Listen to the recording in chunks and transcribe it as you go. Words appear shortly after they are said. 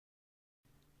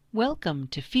Welcome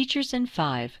to Features in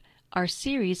 5, our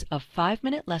series of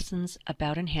 5-minute lessons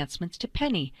about enhancements to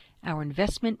Penny, our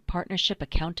investment partnership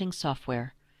accounting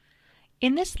software.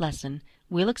 In this lesson,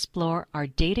 we'll explore our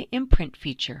Data Imprint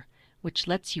feature, which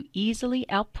lets you easily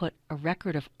output a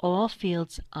record of all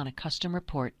fields on a custom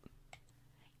report.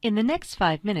 In the next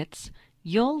 5 minutes,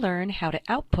 you'll learn how to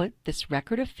output this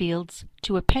record of fields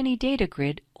to a Penny data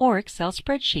grid or Excel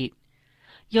spreadsheet.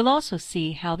 You'll also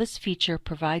see how this feature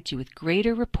provides you with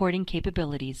greater reporting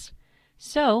capabilities.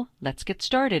 So, let's get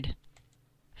started.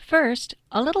 First,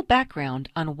 a little background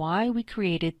on why we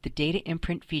created the Data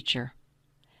Imprint feature.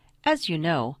 As you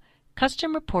know,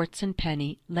 custom reports in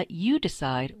Penny let you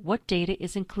decide what data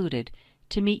is included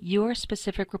to meet your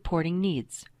specific reporting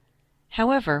needs.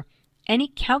 However, any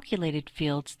calculated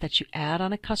fields that you add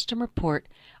on a custom report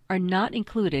are not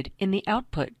included in the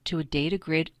output to a data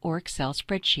grid or Excel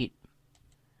spreadsheet.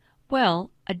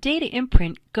 Well, a data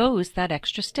imprint goes that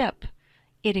extra step.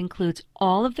 It includes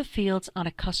all of the fields on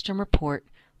a custom report,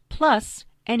 plus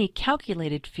any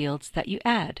calculated fields that you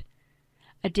add.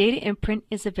 A data imprint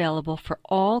is available for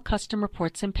all custom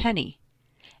reports in Penny.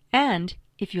 And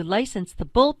if you license the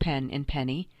bullpen in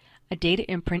Penny, a data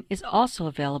imprint is also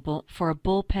available for a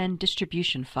bullpen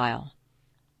distribution file.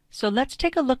 So let's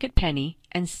take a look at Penny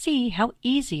and see how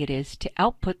easy it is to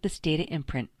output this data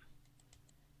imprint.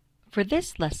 For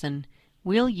this lesson,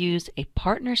 we'll use a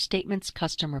Partner Statements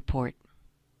custom report.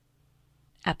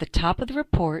 At the top of the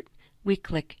report, we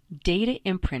click Data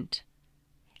Imprint,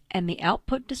 and the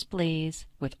output displays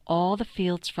with all the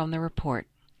fields from the report,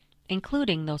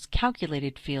 including those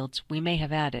calculated fields we may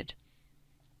have added.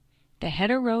 The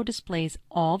header row displays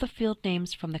all the field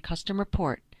names from the custom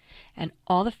report, and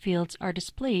all the fields are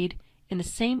displayed in the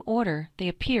same order they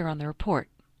appear on the report.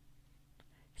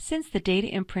 Since the data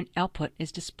imprint output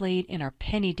is displayed in our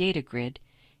Penny data grid,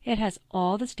 it has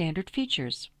all the standard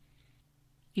features.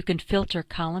 You can filter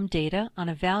column data on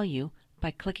a value by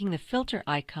clicking the filter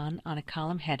icon on a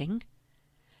column heading,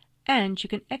 and you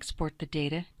can export the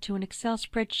data to an Excel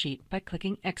spreadsheet by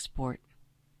clicking Export.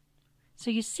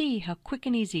 So you see how quick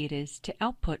and easy it is to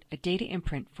output a data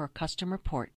imprint for a custom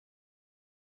report.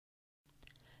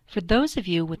 For those of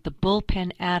you with the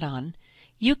bullpen add-on,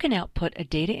 you can output a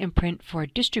data imprint for a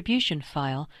distribution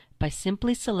file by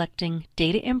simply selecting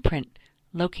Data Imprint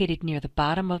located near the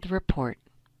bottom of the report.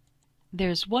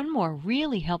 There's one more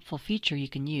really helpful feature you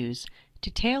can use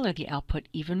to tailor the output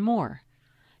even more.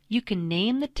 You can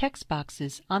name the text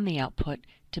boxes on the output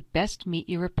to best meet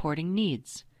your reporting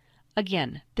needs.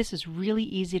 Again, this is really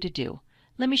easy to do.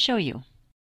 Let me show you.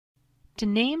 To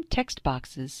name text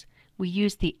boxes, we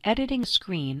use the editing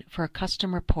screen for a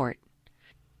custom report.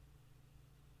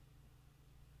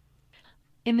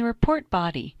 In the report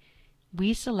body,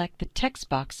 we select the text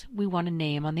box we want to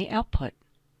name on the output.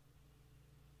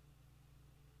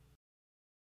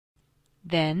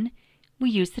 Then,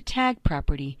 we use the tag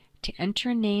property to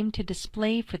enter a name to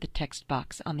display for the text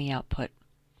box on the output.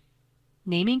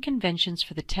 Naming conventions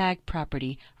for the tag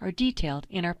property are detailed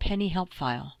in our Penny help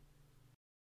file.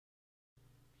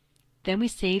 Then we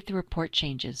save the report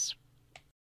changes.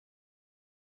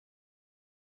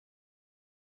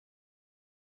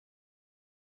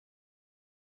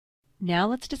 Now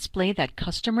let's display that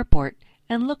custom report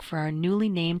and look for our newly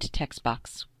named text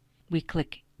box. We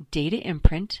click Data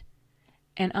Imprint,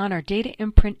 and on our Data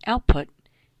Imprint output,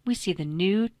 we see the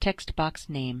new text box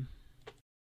name.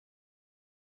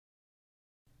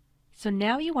 So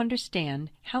now you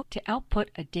understand how to output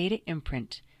a data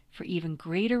imprint for even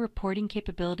greater reporting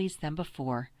capabilities than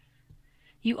before.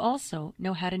 You also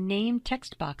know how to name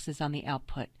text boxes on the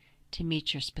output to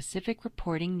meet your specific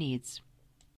reporting needs.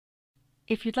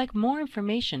 If you'd like more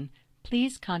information,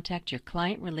 please contact your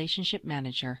Client Relationship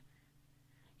Manager.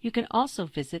 You can also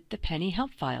visit the Penny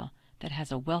help file that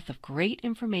has a wealth of great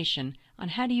information on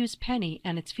how to use Penny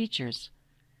and its features.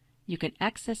 You can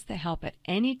access the help at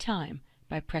any time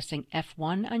by pressing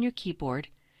F1 on your keyboard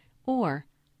or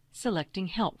selecting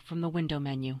Help from the window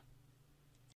menu.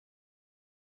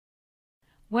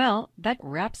 Well, that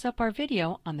wraps up our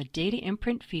video on the Data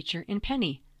Imprint feature in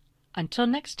Penny. Until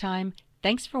next time,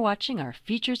 thanks for watching our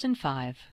Features in 5.